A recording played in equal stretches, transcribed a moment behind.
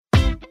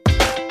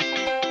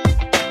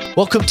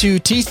Welcome to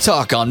Teeth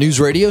Talk on News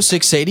Radio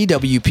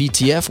 680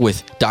 WPTF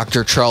with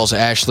Dr. Charles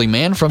Ashley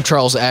Mann from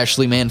Charles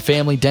Ashley Mann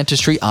Family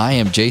Dentistry. I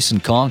am Jason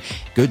Kong.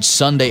 Good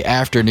Sunday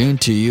afternoon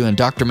to you. And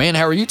Dr. Mann,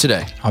 how are you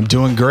today? I'm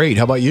doing great.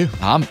 How about you?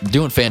 I'm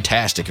doing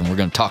fantastic, and we're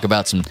going to talk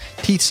about some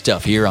teeth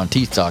stuff here on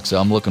Teeth Talk, so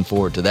I'm looking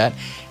forward to that.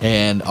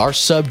 And our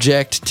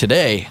subject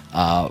today,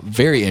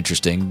 very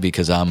interesting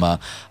because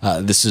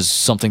this is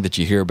something that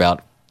you hear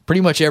about pretty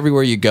much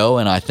everywhere you go,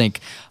 and I think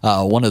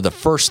one of the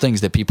first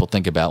things that people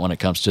think about when it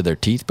comes to their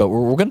teeth. But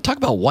we're going to talk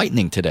about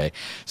whitening today.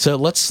 So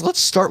let's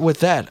start with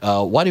that.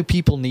 Why do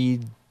people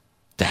need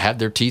to have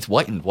their teeth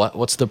whitened?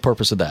 What's the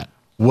purpose of that?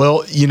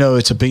 Well,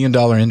 it's a $1 billion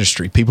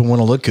industry. People want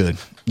to look good.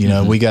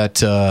 We got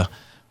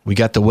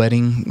the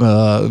wedding,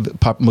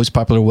 most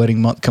popular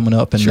wedding month coming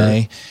up in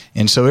May,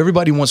 and so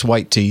everybody wants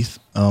white teeth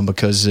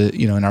because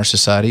in our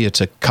society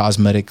it's a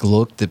cosmetic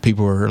look that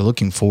people are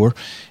looking for,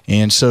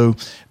 and so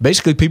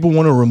basically people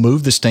want to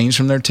remove the stains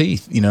from their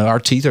teeth. Our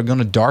teeth are going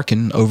to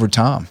darken over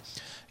time.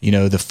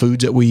 The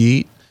foods that we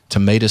eat,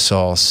 tomato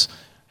sauce,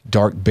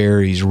 dark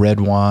berries,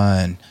 red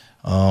wine,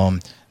 the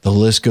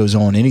list goes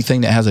on. Anything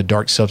that has a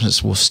dark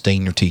substance will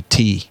stain your teeth.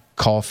 Tea,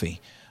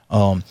 coffee.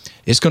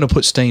 It's going to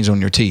put stains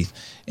on your teeth.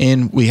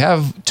 And we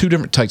have two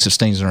different types of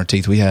stains on our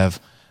teeth. We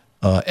have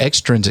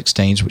extrinsic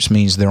stains, which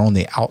means they're on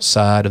the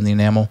outside of the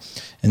enamel.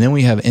 And then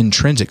we have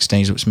intrinsic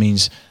stains, which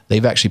means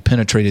they've actually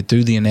penetrated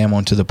through the enamel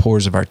into the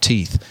pores of our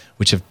teeth,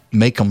 which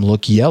make them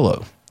look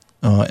yellow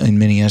in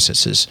many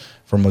instances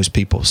for most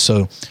people.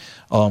 So,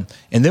 and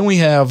then we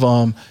have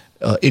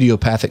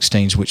idiopathic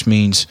stains, which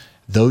means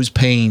those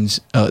stains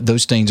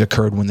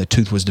occurred when the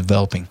tooth was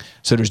developing.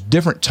 So there's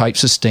different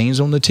types of stains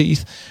on the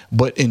teeth,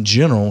 but in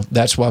general,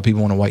 that's why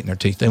people want to whiten their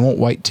teeth. They want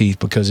white teeth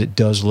because it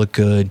does look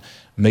good,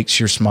 makes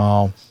your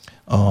smile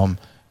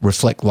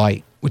reflect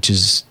light, which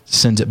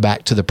sends it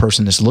back to the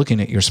person that's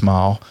looking at your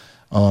smile,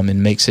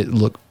 and makes it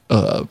look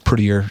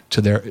prettier to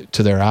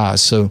their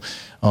eyes. So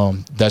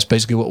that's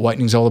basically what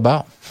whitening is all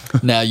about.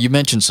 Now, you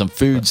mentioned some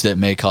foods that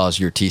may cause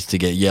your teeth to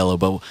get yellow,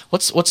 but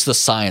what's the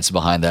science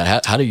behind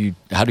that? How do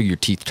your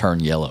teeth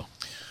turn yellow?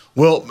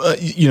 Well,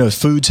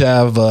 foods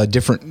have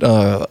different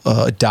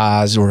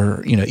dyes,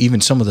 or even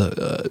some of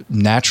the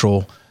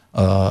natural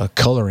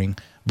coloring.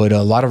 But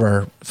a lot of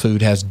our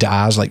food has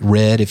dyes like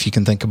red, if you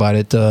can think about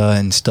it,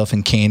 and stuff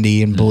in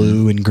candy, and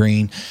blue and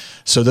green.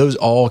 So those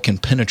all can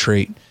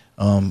penetrate,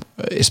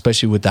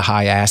 especially with the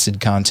high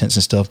acid contents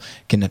and stuff,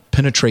 can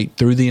penetrate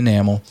through the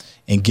enamel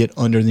and get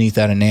underneath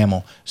that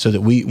enamel, so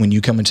that when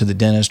you come into the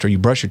dentist or you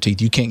brush your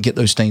teeth, you can't get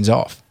those stains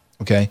off.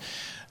 Okay,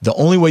 the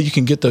only way you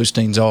can get those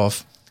stains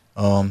off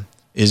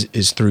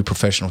is through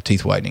professional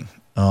teeth whitening.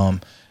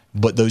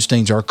 But those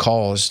stains are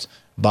caused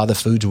by the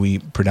foods we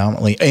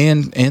predominantly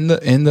and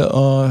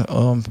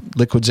the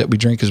liquids that we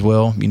drink as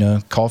well.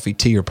 Coffee,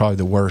 tea are probably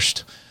the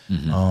worst.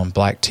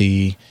 Black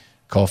tea,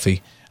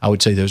 coffee, I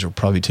would say those are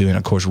probably two, and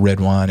of course red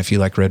wine if you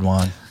like red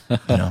wine.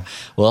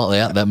 Well,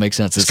 yeah, that makes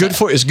sense.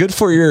 It's good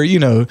for your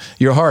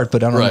your heart,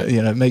 but I don't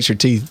it makes your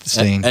teeth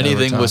sting.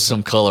 Anything with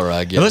some color,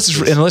 I guess.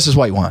 Unless it's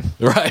white wine.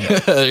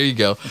 Right. There you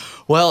go.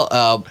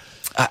 Well,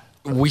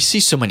 we see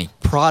so many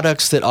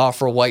products that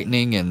offer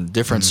whitening and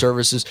different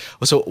services.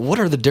 So what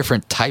are the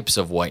different types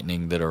of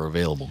whitening that are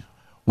available?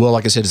 Well,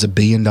 like I said, it's a $1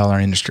 billion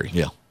industry.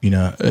 Yeah.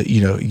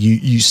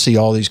 You see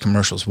all these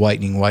commercials,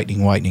 whitening.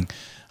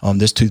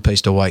 This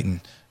toothpaste to whiten.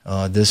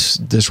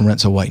 This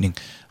rinse of whitening.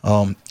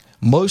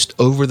 Most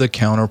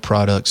over-the-counter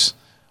products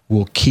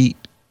will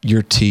keep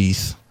your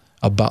teeth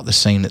about the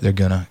same that they're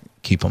going to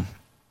keep them,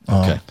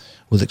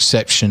 with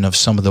exception of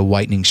some of the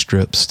whitening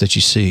strips that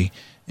you see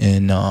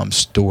in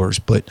stores.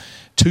 But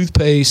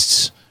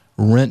toothpastes,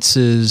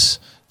 rinses,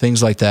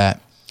 things like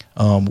that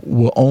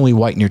will only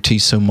whiten your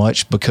teeth so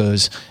much,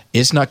 because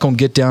it's not going to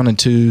get down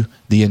into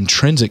the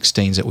intrinsic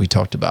stains that we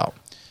talked about.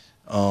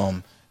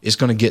 It's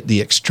going to get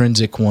the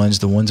extrinsic ones,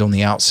 the ones on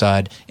the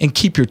outside, and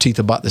keep your teeth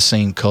about the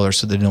same color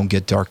so they don't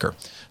get darker.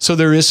 So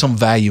there is some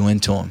value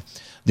into them.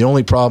 The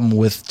only problem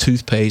with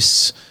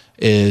toothpastes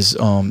is,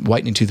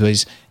 whitening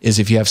toothpaste, is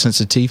if you have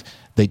sensitive teeth,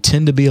 they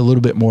tend to be a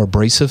little bit more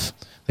abrasive.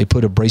 They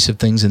put abrasive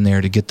things in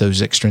there to get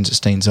those extrinsic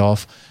stains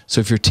off.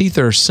 So if your teeth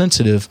are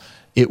sensitive,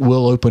 it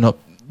will open up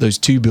those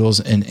tubules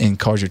and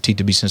cause your teeth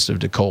to be sensitive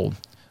to cold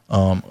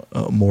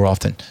more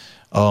often.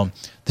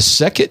 The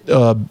second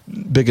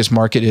biggest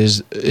market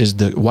is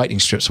the whitening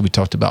strips that we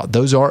talked about.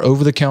 Those are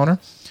over the counter.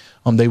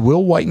 They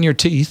will whiten your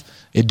teeth.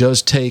 It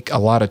does take a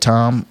lot of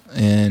time,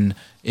 and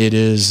it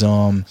is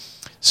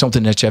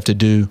something that you have to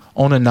do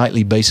on a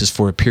nightly basis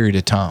for a period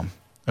of time.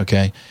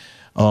 Okay,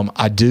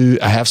 I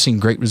have seen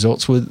great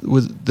results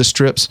with the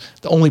strips.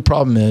 The only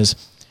problem is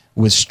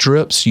with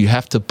strips, you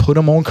have to put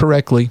them on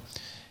correctly,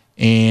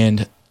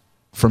 and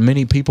for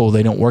many people,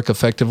 they don't work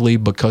effectively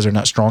because they're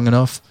not strong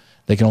enough.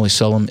 They can only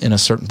sell them in a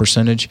certain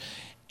percentage,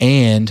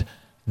 and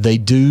they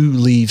do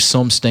leave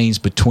some stains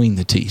between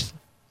the teeth.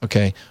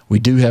 Okay, we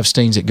do have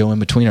stains that go in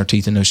between our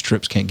teeth, and those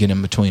strips can't get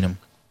in between them.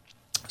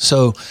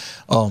 So,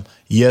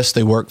 yes,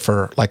 they work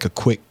for like a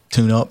quick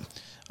tune-up,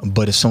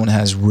 but if someone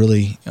has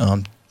really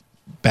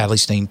badly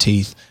stained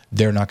teeth,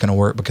 they're not going to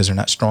work because they're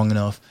not strong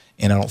enough,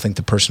 and I don't think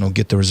the person will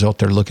get the result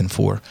they're looking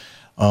for.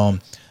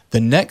 The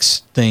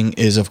next thing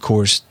is, of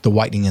course, the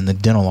whitening in the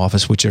dental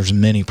office, which there's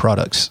many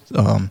products.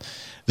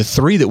 The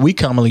three that we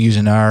commonly use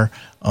in our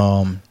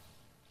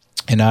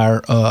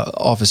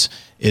office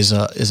is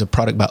a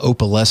product by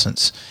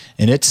Opalescence,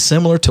 and it's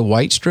similar to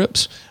white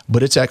strips,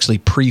 but it's actually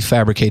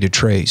prefabricated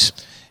trays,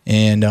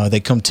 and they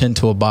come 10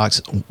 to a box,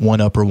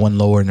 one upper, one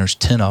lower, and there's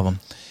 10 of them,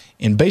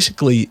 and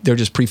basically they're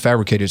just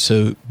prefabricated.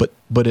 So,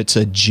 but it's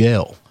a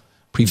gel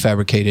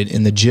prefabricated,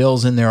 and the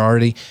gel's in there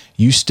already.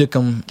 You stick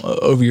them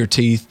over your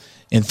teeth,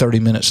 and 30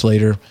 minutes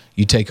later,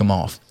 you take them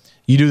off.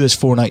 You do this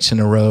 4 nights in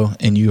a row,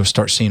 and you'll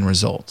start seeing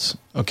results.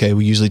 Okay,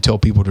 we usually tell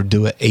people to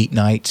do it 8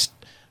 nights,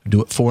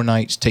 do it 4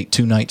 nights, take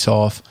 2 nights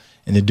off,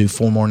 and then do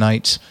 4 more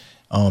nights.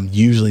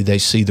 Usually they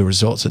see the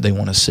results that they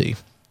want to see.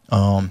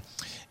 And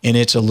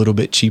it's a little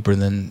bit cheaper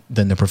than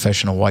the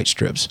professional white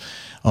strips.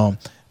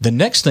 The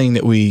next thing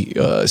that we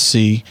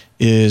see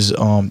is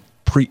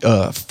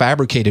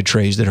fabricated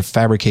trays that are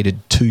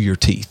fabricated to your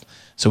teeth.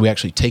 So we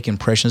actually take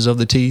impressions of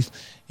the teeth,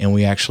 and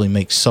we actually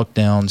make suck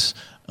downs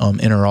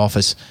in our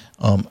office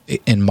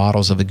in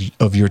models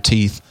of your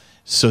teeth,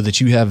 so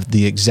that you have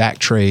the exact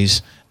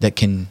trays that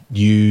can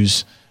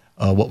use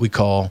what we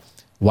call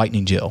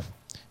whitening gel.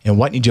 And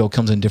whitening gel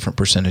comes in different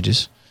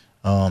percentages.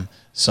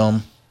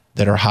 Some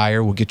that are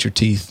higher will get your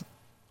teeth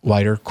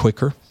whiter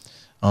quicker.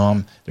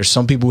 There's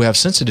some people who have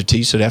sensitive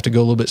teeth, so they have to go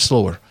a little bit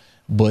slower.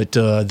 But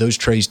those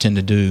trays tend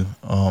to do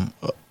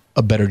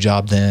a better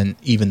job than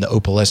even the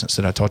Opalescence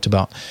that I talked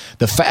about.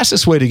 The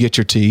fastest way to get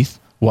your teeth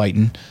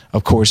whitened,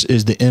 of course,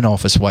 is the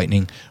in-office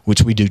whitening,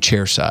 which we do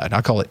chairside.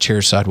 I call it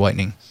chairside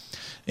whitening.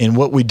 And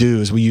what we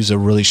do is we use a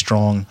really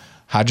strong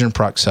hydrogen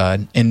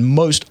peroxide, and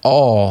most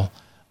all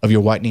of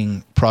your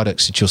whitening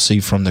products that you'll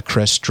see, from the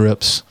Crest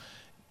strips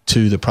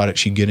to the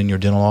products you get in your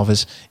dental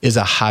office, is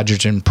a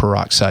hydrogen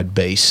peroxide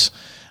base.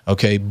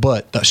 Okay,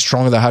 but the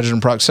stronger the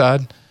hydrogen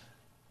peroxide,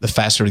 the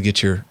faster to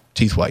get your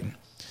teeth whitened.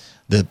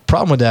 The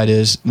problem with that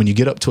is when you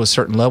get up to a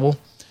certain level,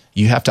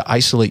 you have to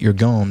isolate your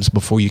gums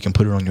before you can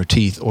put it on your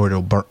teeth, or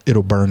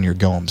it'll burn your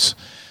gums,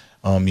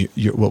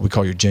 what we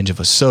call your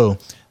gingiva. So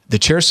the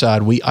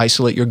chairside, we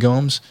isolate your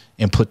gums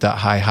and put that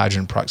high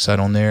hydrogen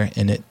peroxide on there,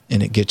 and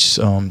it gets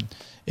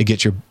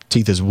your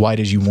teeth as white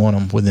as you want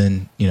them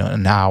within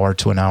an hour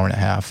to an hour and a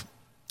half.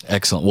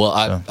 Excellent.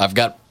 Well, I've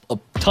got a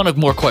ton of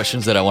more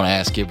questions that I want to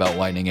ask you about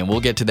whitening, and we'll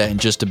get to that in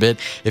just a bit.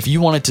 If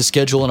you wanted to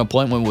schedule an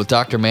appointment with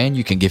Dr. Mann,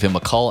 you can give him a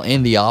call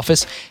in the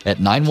office at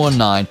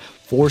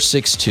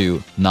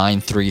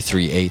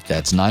 919-462-9338.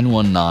 That's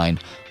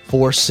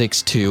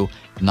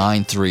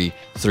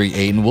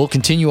 919-462-9338. And we'll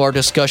continue our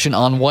discussion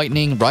on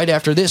whitening right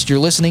after this. You're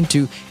listening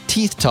to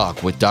Teeth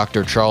Talk with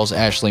Dr. Charles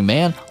Ashley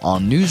Mann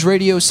on News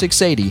Radio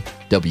 680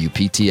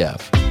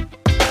 WPTF.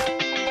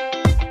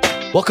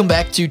 Welcome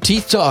back to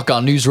Teeth Talk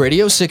on News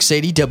Radio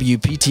 680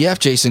 WPTF.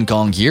 Jason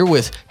Kong here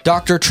with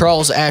Dr.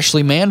 Charles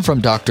Ashley Mann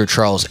from Dr.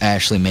 Charles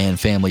Ashley Mann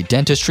Family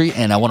Dentistry.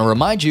 And I want to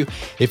remind you,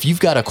 if you've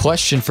got a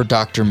question for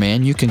Dr.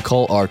 Mann, you can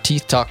call our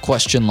Teeth Talk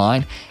question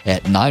line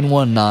at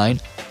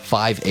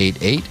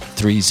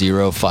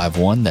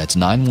 919-588-3051. That's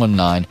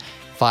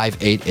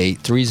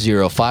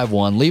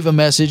 919-588-3051. Leave a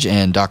message,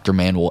 and Dr.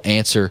 Mann will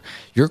answer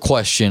your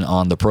question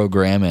on the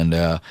program,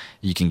 and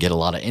you can get a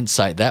lot of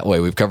insight that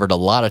way. We've covered a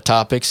lot of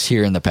topics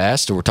here in the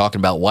past. We're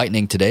talking about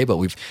whitening today, but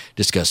we've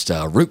discussed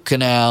root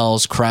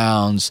canals,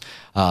 crowns,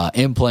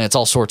 implants,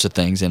 all sorts of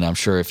things. And I'm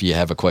sure if you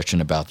have a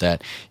question about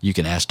that, you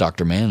can ask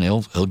Dr. Mann,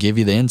 and he'll give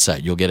you the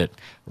insight. You'll get it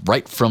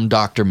right from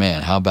Dr.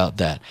 Mann. How about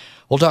that?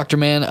 Well, Dr.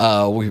 Mann,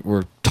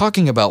 we're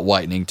talking about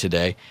whitening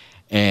today.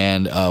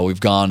 And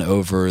we've gone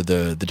over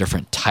the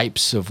different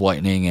types of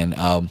whitening, and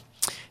I've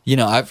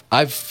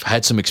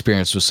had some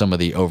experience with some of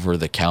the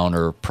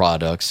over-the-counter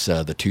products,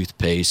 the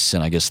toothpastes,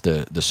 and I guess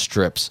the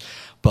strips.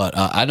 But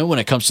I know when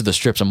it comes to the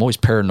strips, I'm always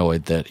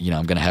paranoid that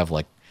I'm going to have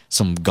like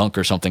some gunk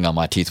or something on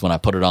my teeth when I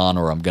put it on,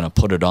 or I'm going to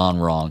put it on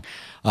wrong.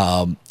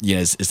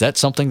 Is that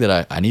something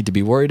that I need to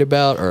be worried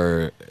about,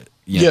 or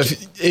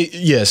yes?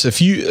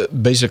 If you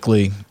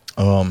basically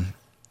are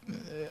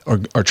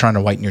trying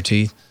to whiten your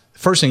teeth,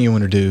 first thing you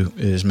want to do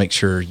is make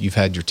sure you've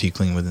had your teeth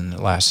clean within the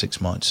last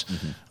 6 months,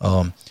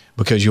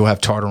 because you'll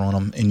have tartar on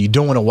them, and you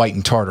don't want to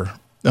whiten tartar.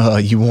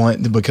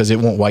 Because it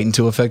won't whiten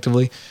too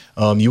effectively.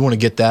 You want to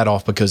get that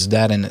off, because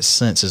that in a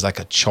sense is like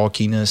a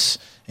chalkiness,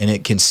 and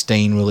it can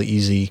stain really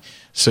easy.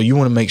 So you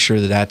want to make sure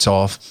that that's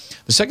off.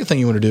 The second thing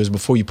you want to do is,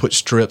 before you put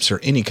strips or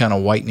any kind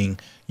of whitening,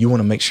 you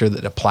want to make sure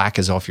that the plaque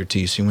is off your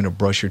teeth. So you want to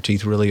brush your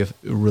teeth really,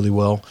 really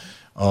well.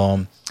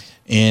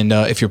 And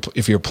if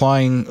you're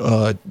applying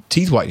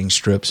teeth whitening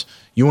strips,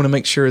 you want to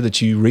make sure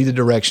that you read the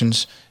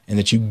directions and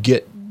that you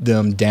get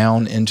them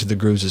down into the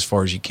grooves as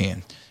far as you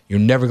can. You're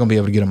never going to be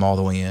able to get them all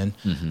the way in.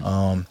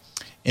 Mm-hmm.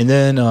 And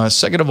then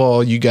second of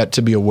all, you got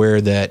to be aware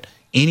that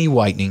any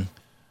whitening,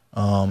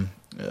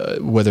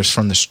 whether it's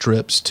from the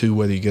strips to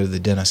whether you go to the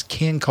dentist,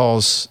 can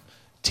cause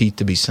teeth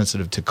to be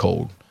sensitive to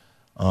cold.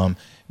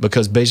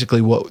 Because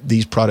basically what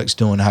these products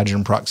do,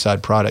 hydrogen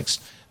peroxide products,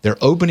 they're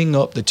opening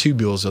up the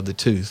tubules of the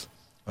tooth,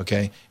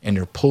 okay? And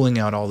they're pulling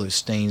out all those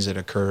stains that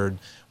occurred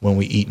when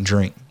we eat and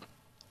drink.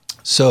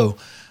 So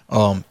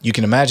you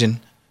can imagine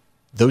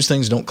those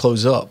things don't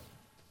close up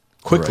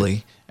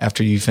quickly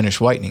after you finish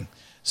whitening.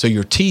 So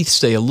your teeth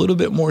stay a little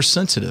bit more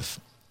sensitive.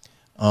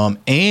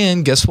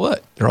 And guess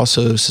what? They're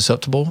also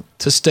susceptible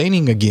to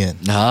staining again.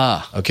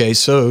 Okay,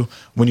 so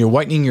when you're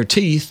whitening your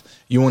teeth,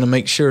 you want to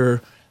make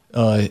sure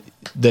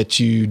that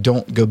you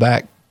don't go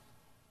back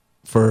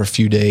for a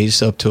few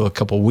days up to a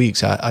couple of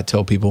weeks. I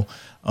tell people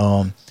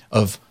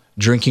of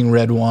drinking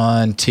red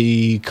wine,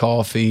 tea,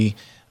 coffee,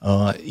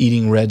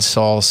 eating red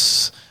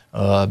sauce,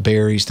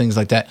 berries, things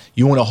like that.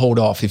 You want to hold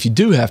off. If you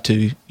do have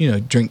to,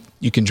 drink.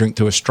 You can drink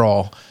through a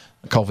straw.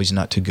 Coffee's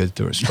not too good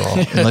through a straw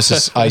unless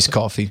it's iced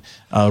coffee.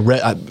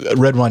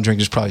 Red wine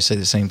drinkers probably say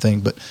the same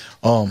thing,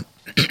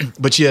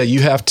 but yeah,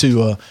 you have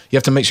to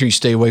make sure you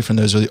stay away from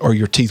those, or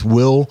your teeth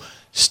will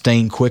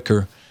stain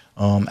quicker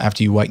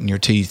after you whiten your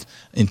teeth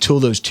until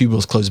those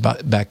tubules close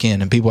back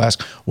in. And people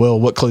ask, well,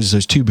 what closes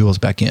those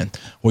tubules back in?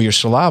 Well, your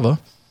saliva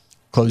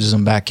closes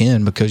them back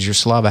in because your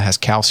saliva has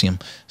calcium,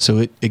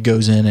 so it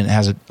goes in and it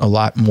has a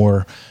lot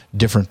more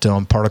different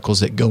particles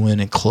that go in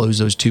and close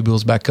those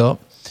tubules back up,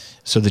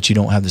 so that you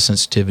don't have the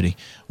sensitivity.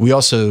 We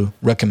also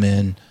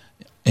recommend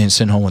and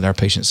send home with our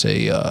patients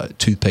a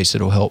toothpaste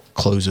that will help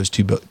close those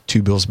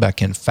tubules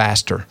back in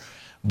faster.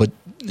 But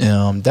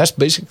that's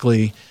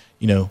basically,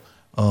 the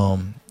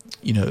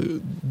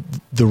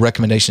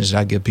recommendations that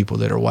I give people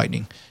that are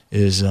whitening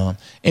is,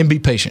 and be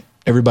patient.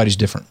 Everybody's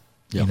different.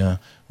 Yep.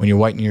 When you're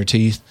whitening your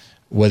teeth,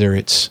 whether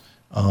it's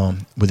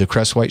with the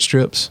Crest White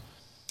strips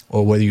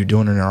or whether you're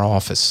doing it in our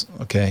office,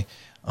 okay?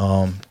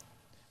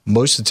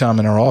 Most of the time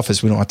in our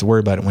office, we don't have to worry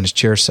about it when it's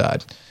chair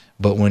side.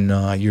 But when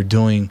you're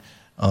doing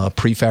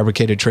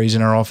prefabricated trays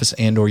in our office,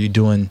 and or you're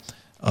doing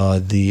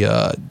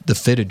the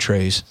fitted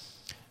trays,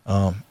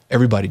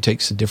 everybody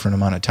takes a different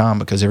amount of time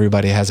because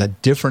everybody has a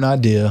different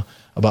idea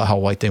about how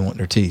white they want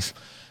their teeth.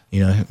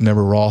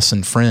 Remember Ross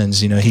and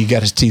Friends, he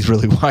got his teeth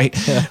really white.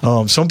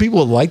 Some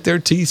people like their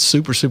teeth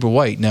super, super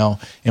white. Now,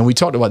 and we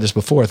talked about this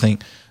before, I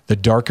think the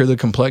darker the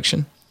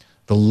complexion,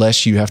 the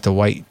less you have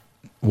to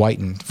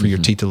whiten for your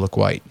teeth to look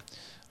white.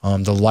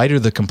 The lighter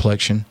the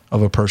complexion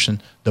of a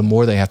person, the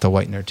more they have to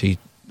whiten their teeth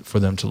for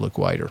them to look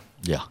whiter.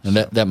 Yeah, and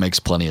that makes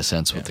plenty of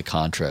sense with the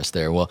contrast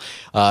there. Well,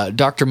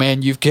 Dr.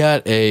 Mann, you've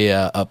got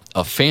a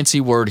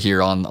fancy word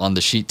here on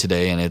the sheet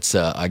today, and it's,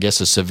 I guess,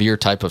 a severe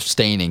type of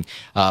staining.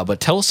 But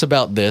tell us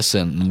about this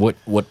and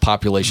what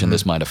population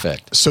this might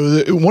affect.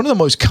 So one of the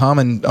most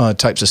common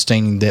types of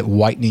staining that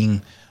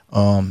whitening,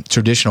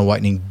 traditional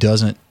whitening,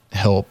 doesn't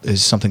help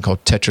is something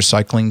called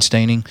tetracycline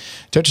staining.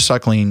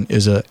 Tetracycline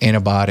is an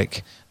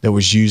antibiotic that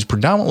was used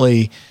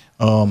predominantly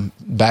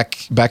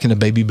back in the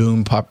baby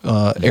boom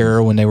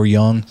era when they were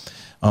young,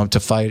 to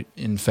fight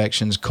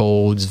infections,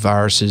 colds,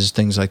 viruses,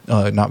 things like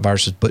not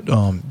viruses, but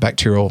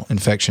bacterial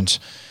infections.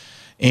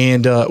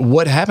 And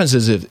what happens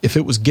is if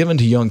it was given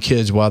to young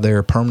kids while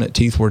their permanent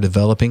teeth were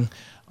developing,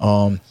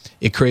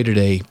 it created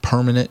a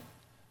permanent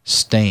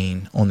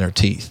stain on their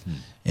teeth,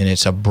 and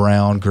it's a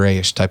brown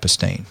grayish type of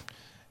stain.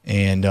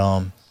 And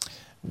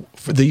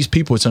for these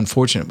people, it's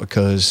unfortunate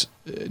because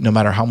no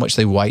matter how much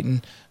they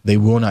whiten, they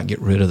will not get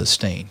rid of the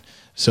stain.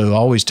 So I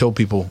always tell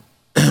people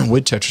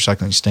with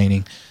tetracycline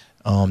staining,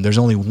 there's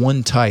only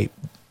one type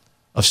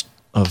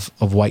of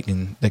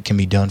whitening that can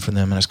be done for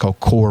them, and it's called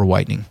core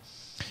whitening.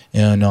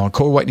 And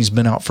core whitening has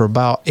been out for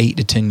about 8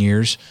 to 10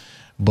 years,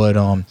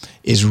 but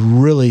is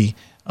really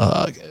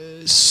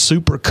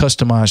super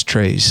customized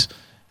trays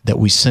that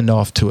we send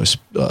off to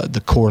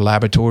the core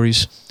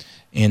laboratories,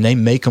 and they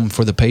make them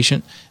for the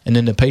patient. And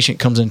then the patient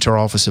comes into our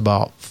office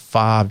about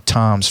 5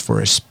 times for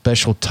a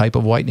special type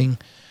of whitening.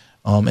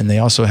 And they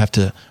also have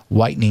to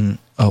whiten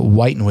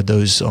with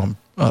those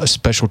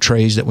special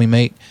trays that we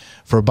make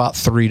for about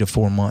 3 to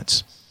 4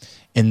 months.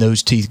 And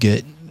those teeth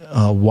get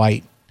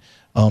white.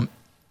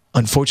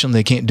 Unfortunately,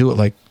 they can't do it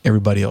like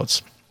everybody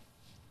else.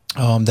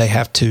 They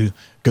have to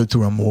go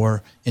through a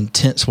more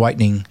intense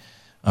whitening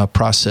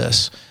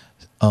process.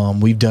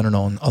 We've done it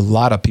on a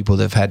lot of people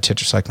that have had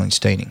tetracycline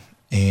staining.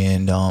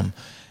 And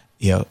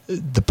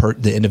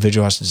the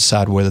individual has to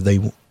decide whether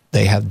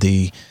they have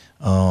the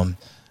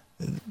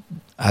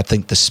I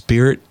think the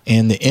spirit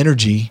and the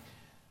energy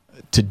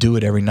to do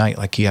it every night,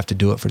 like you have to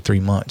do it for 3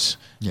 months.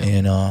 Yeah.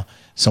 And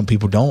some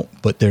people don't,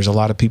 but there's a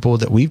lot of people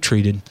that we've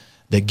treated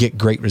that get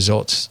great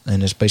results,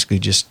 and it's basically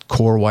just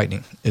core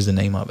whitening is the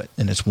name of it,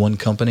 and it's one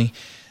company,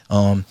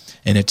 and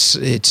it's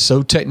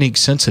so technique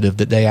sensitive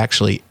that they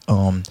actually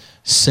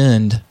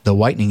send the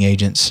whitening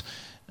agents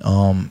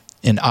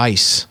in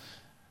ice,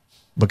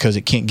 because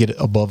it can't get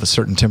above a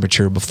certain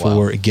temperature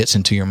before it gets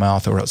into your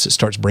mouth, or else it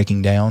starts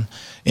breaking down.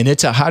 And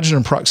it's a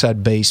hydrogen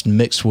peroxide base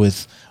mixed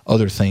with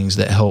other things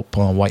that help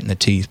whiten the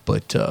teeth.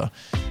 But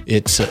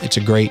it's a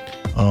great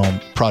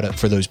product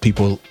for those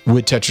people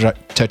with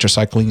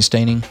tetracycline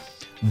staining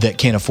that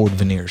can't afford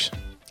veneers.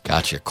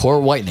 Gotcha.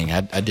 Core whitening.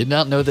 I did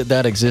not know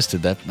that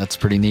existed. That's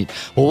pretty neat.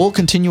 Well, we'll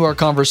continue our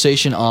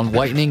conversation on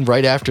whitening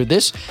right after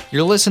this.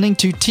 You're listening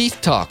to Teeth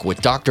Talk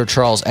with Dr.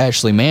 Charles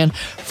Ashley Mann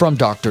from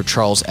Dr.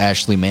 Charles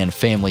Ashley Mann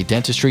Family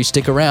Dentistry.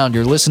 Stick around.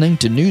 You're listening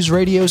to News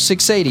Radio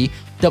 680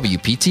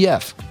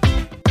 WPTF.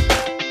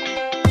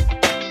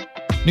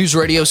 News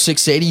Radio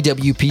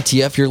 680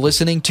 WPTF, you're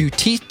listening to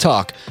Teeth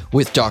Talk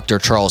with Dr.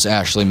 Charles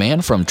Ashley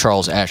Mann from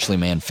Charles Ashley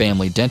Mann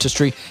Family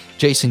Dentistry.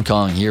 Jason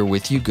Kong here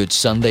with you. Good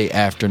Sunday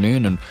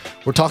afternoon, and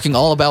we're talking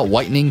all about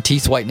whitening,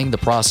 teeth whitening, the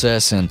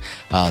process, and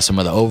some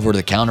of the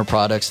over-the-counter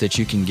products that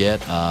you can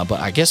get. But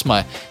I guess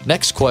my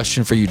next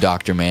question for you,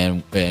 Dr.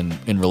 Mann,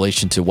 in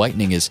relation to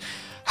whitening is,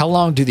 how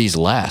long do these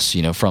last?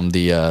 You know, from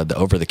the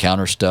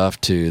over-the-counter stuff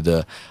to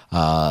the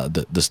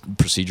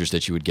procedures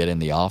that you would get in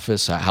the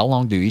office. How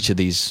long do each of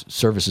these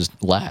services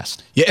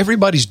last? Yeah,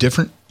 everybody's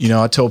different. You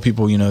know, I tell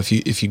people, you know,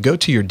 if you go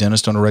to your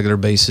dentist on a regular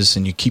basis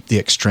and you keep the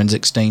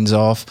extrinsic stains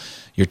off,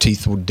 your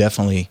teeth will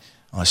definitely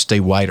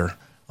stay whiter.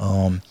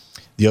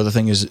 The other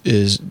thing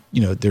is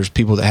you know, there's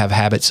people that have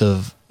habits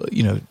of,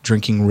 you know,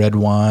 drinking red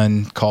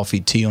wine, coffee,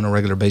 tea on a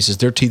regular basis.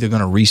 Their teeth are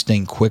going to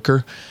restain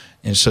quicker,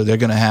 and so they're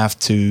going to have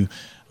to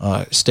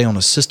stay on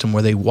a system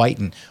where they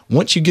whiten.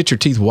 Once you get your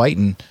teeth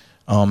whitened,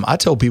 I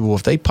tell people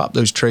if they pop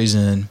those trays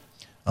in,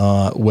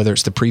 whether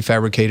it's the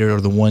prefabricated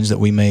or the ones that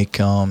we make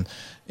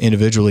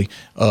individually,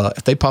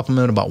 if they pop them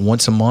in about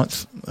once a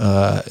month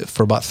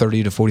for about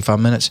 30 to 45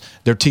 minutes,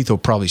 their teeth will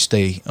probably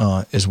stay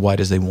as white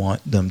as they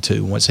want them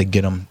to once they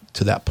get them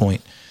to that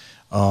point.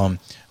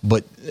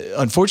 But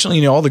unfortunately,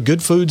 you know, all the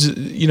good foods,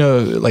 you know,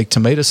 like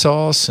tomato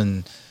sauce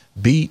and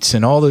beets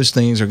and all those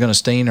things are going to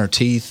stain our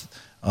teeth.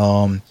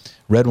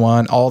 Red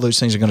wine, all those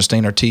things are going to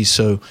stain our teeth.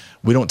 So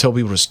we don't tell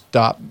people to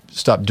stop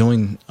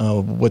doing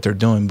what they're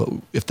doing. But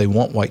if they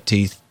want white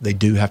teeth, they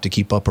do have to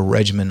keep up a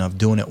regimen of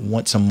doing it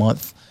once a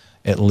month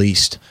at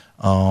least.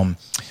 So,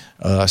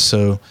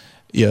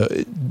 yeah,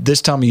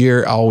 this time of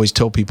year, I always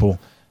tell people,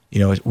 you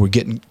know, we're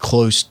getting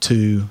close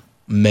to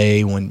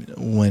May when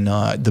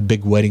the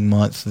big wedding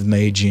month of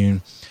May,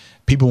 June.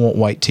 People want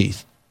white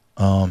teeth.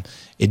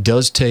 It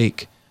does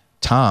take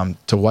time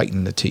to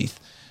whiten the teeth.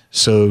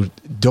 So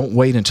don't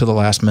wait until the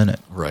last minute.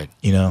 Right.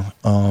 You know,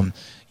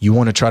 you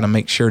want to try to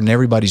make sure, and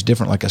everybody's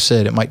different. Like I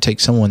said, it might take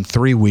someone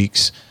 3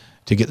 weeks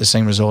to get the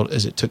same result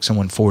as it took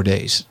someone 4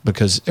 days,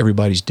 because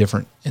everybody's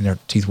different and their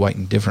teeth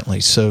whiten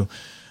differently. So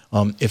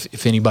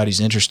if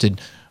anybody's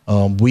interested,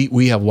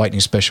 we have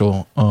whitening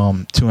special,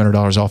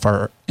 $200 off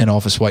our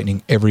in-office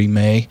whitening every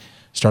May,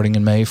 starting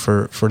in May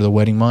for the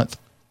wedding month.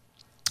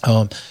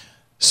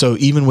 So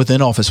even with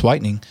in-office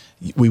whitening,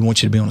 we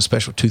want you to be on a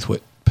special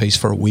toothpaste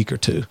for a week or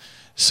two.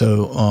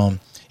 So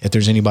if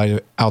there's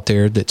anybody out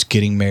there that's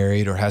getting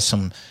married or has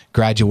some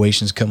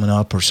graduations coming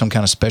up or some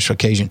kind of special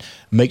occasion,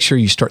 make sure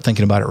you start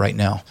thinking about it right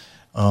now,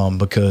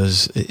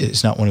 because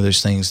it's not one of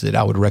those things that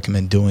I would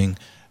recommend doing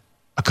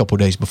a couple of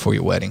days before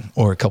your wedding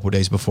or a couple of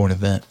days before an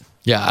event.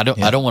 Yeah, I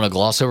don't want to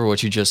gloss over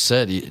what you just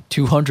said.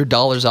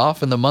 $200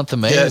 off in the month of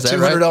May. Yeah, is that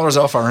 $200 right?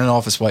 off our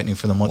in-office whitening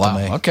for the month of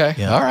May. Okay.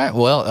 Yeah. All right.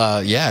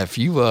 Well, yeah. If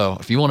you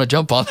want to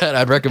jump on that,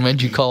 I'd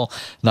recommend you call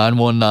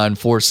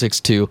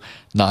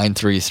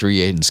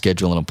 919-462-9338 and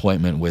schedule an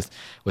appointment with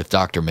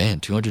Dr. Mann.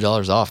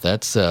 $200 off.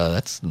 That's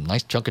a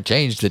nice chunk of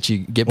change that you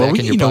get back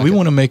in your pocket. We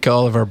want to make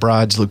all of our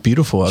brides look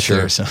beautiful out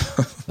there. So.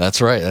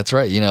 That's right. That's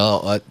right. You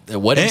know,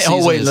 wedding season.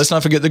 Oh wait, let's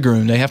not forget the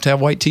groom. They have to have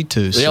white teeth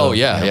too. So,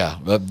 yeah.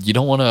 You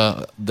don't want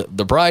to.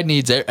 The bride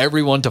needs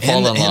everyone to fall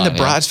in line. And the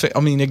bride's. I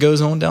mean, it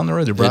goes on down the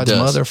road. The bride's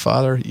mother,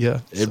 father.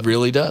 Yeah, it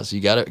really does. You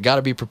got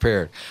to be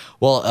prepared.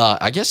 Well,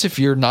 I guess if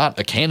you're not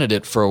a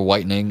candidate for a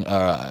whitening,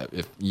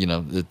 if you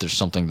know that there's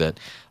something that,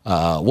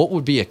 what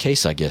would be a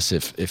case, I guess,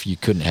 if you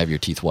couldn't have your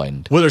teeth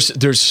whitened? Well,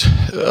 there's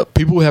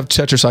people who have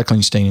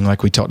tetracycline staining,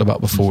 like we talked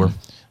about before,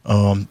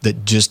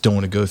 that just don't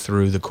want to go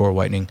through the core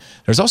whitening.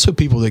 There's also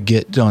people that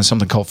get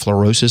something called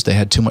fluorosis. They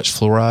had too much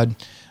fluoride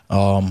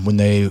when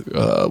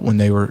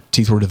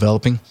teeth were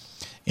developing,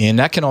 and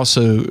that can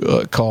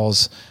also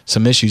cause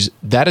some issues.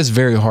 That is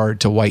very hard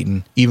to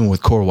whiten, even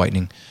with core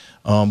whitening.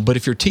 But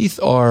if your teeth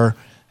are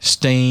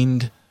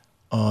stained,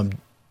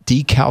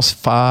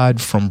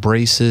 decalcified from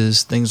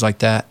braces, things like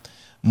that,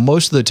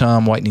 most of the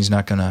time whitening is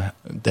not going to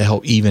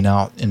help even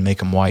out and make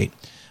them white.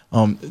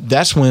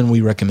 That's when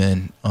we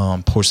recommend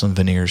porcelain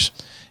veneers.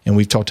 And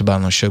we've talked about it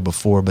on the show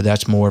before, but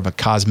that's more of a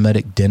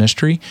cosmetic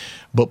dentistry.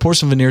 But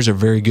porcelain veneers are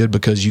very good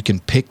because you can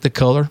pick the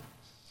color,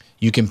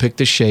 you can pick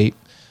the shape,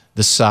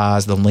 the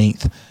size, the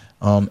length,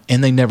 and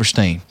they never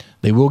stain.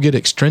 They will get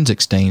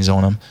extrinsic stains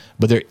on them,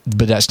 but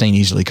that stain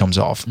easily comes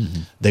off.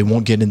 Mm-hmm. They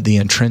won't get in the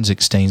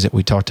intrinsic stains that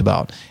we talked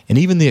about. And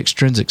even the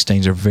extrinsic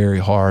stains are very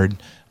hard.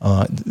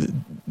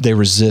 They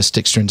resist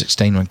extrinsic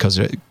staining because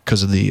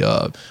of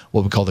the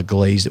what we call the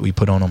glaze that we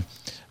put on them.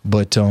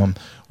 But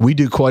we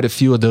do quite a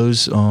few of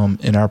those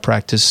in our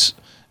practice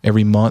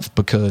every month,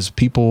 because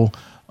people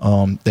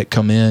that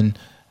come in,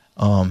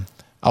 I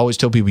always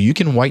tell people, you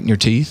can whiten your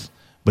teeth,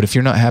 but if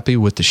you're not happy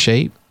with the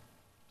shape,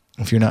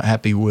 if you're not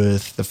happy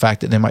with the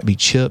fact that they might be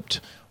chipped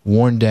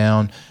worn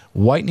down.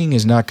 Whitening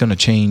is not going to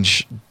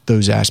change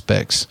those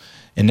aspects,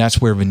 and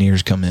that's where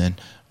veneers come in.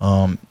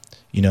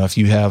 If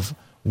you have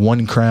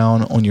one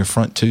crown on your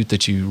front tooth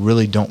that you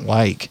really don't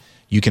like,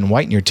 you can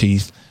whiten your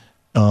teeth,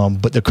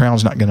 but the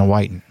crown's not going to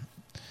whiten.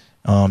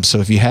 So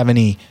if you have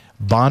any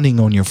bonding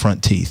on your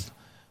front teeth,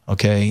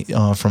 okay,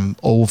 from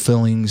old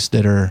fillings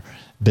that are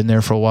been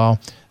there for a while,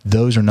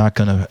 those are not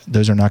going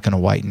to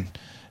whiten.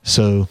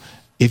 So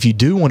if you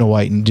do want to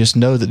whiten, just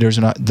know that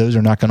those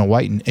are not going to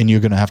whiten, and you're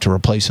going to have to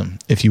replace them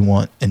if you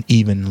want an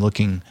even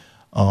looking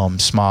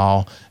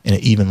smile and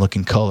an even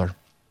looking color.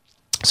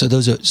 So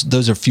those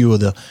are a few of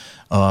the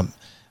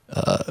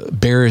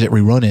barriers that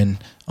we run in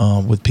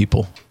with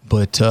people,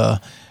 but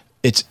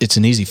it's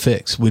an easy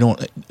fix. We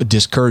don't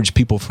discourage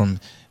people from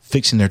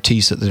fixing their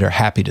teeth so that they're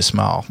happy to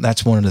smile.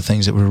 That's one of the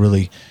things that we're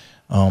really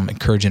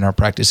encouraging our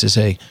practice is,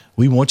 hey,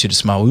 we want you to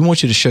smile. We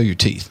want you to show your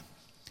teeth.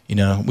 We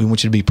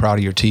want you to be proud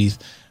of your teeth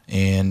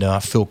and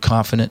feel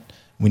confident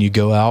when you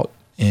go out.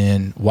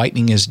 And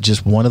whitening is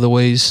just one of the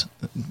ways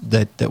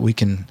that we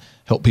can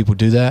help people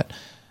do that.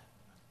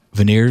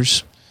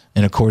 Veneers,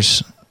 and of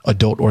course,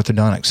 adult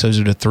orthodontics. Those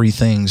are the three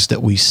things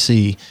that we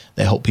see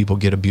that help people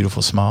get a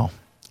beautiful smile.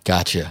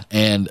 Gotcha.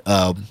 And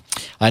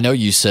I know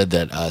you said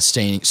that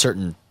staining,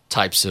 certain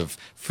types of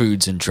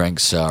foods and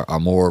drinks are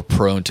more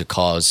prone to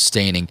cause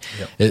staining.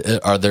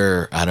 Yep. Are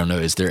there, I don't know,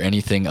 is there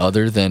anything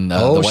other than the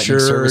whitening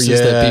services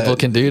that people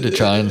can do to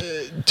try and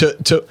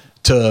to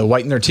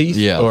whiten their teeth?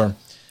 Yeah. Or,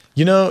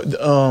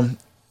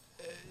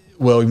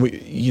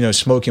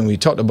 smoking. We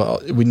talked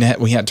about we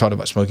hadn't talked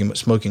about smoking, but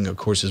smoking, of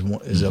course,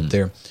 is up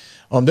there.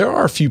 There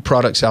are a few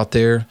products out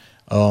there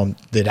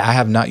that I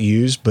have not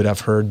used, but I've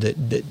heard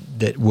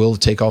that will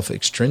take off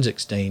extrinsic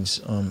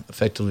stains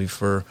effectively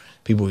for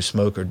people who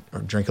smoke or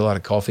drink a lot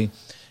of coffee,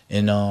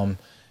 and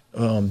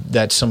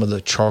that's some of the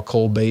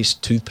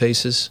charcoal-based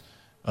toothpastes.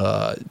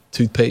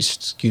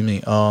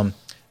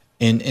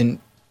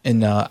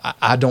 And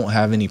I don't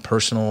have any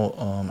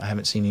personal. I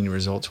haven't seen any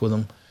results with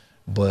them,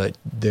 but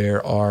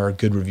there are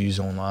good reviews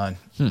online.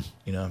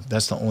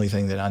 That's the only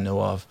thing that I know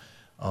of.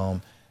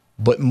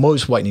 But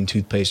most whitening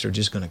toothpaste are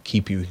just going to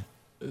keep you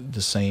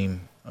the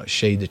same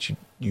shade that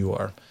you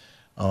are.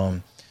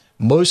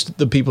 Most of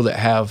the people that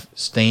have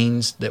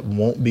stains that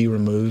won't be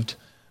removed,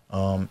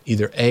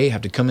 either A,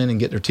 have to come in and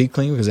get their teeth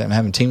cleaned because they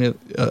haven't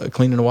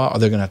cleaned in a while, or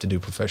they're going to have to do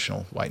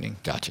professional whitening.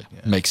 Gotcha.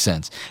 Yeah. Makes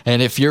sense.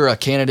 And if you're a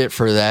candidate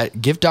for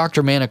that, give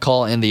Dr. Mann a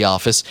call in the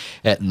office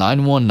at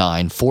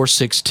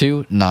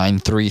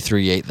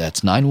 919-462-9338.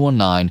 That's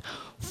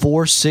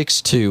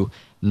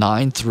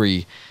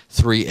 919-462-9338.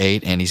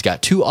 And he's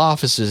got two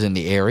offices in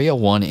the area,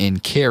 one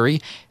in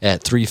Cary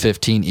at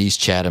 315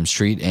 East Chatham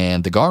Street,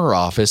 and the Garner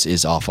office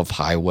is off of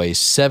Highway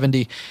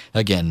 70.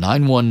 Again,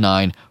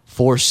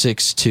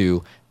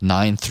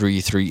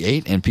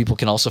 919-462-9338. And people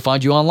can also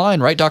find you online,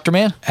 right, Dr.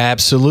 Mann?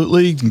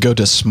 Absolutely. You can go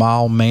to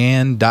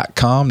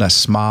smilemann.com.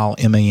 That's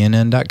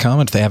smilemann.com.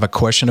 If they have a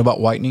question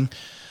about whitening,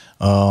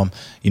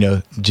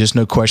 just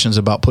no questions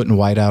about putting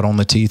white out on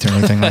the teeth or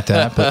anything like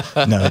that.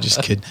 But no,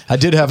 just kidding. I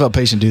did have a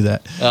patient do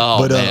that.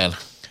 Man.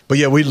 But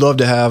yeah, we'd love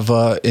to have,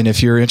 and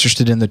if you're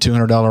interested in the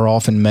 $200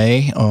 off in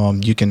May,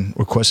 you can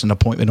request an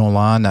appointment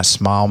online. That's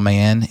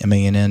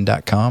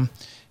smilemann.com.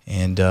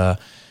 And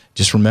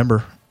just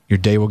remember, your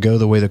day will go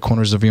the way the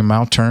corners of your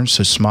mouth turn.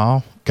 So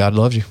smile. God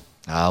loves you.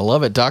 I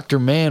love it. Dr.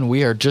 Mann,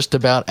 we are just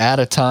about out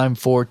of time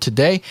for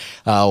today.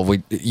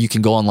 You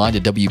can go online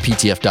to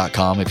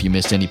WPTF.com if you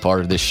missed any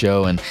part of this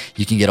show, and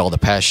you can get all the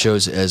past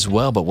shows as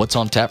well. But what's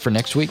on tap for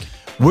next week?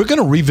 We're going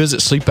to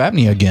revisit sleep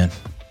apnea again.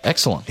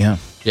 Excellent. Yeah.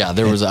 Yeah,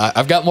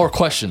 I've got more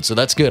questions, so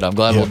that's good. I'm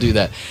glad we'll do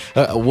that.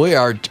 We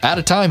are out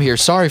of time here.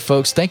 Sorry,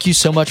 folks. Thank you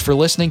so much for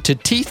listening to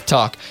Teeth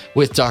Talk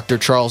with Dr.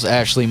 Charles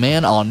Ashley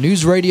Mann on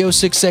News Radio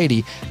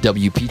 680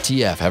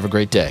 WPTF. Have a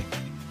great day.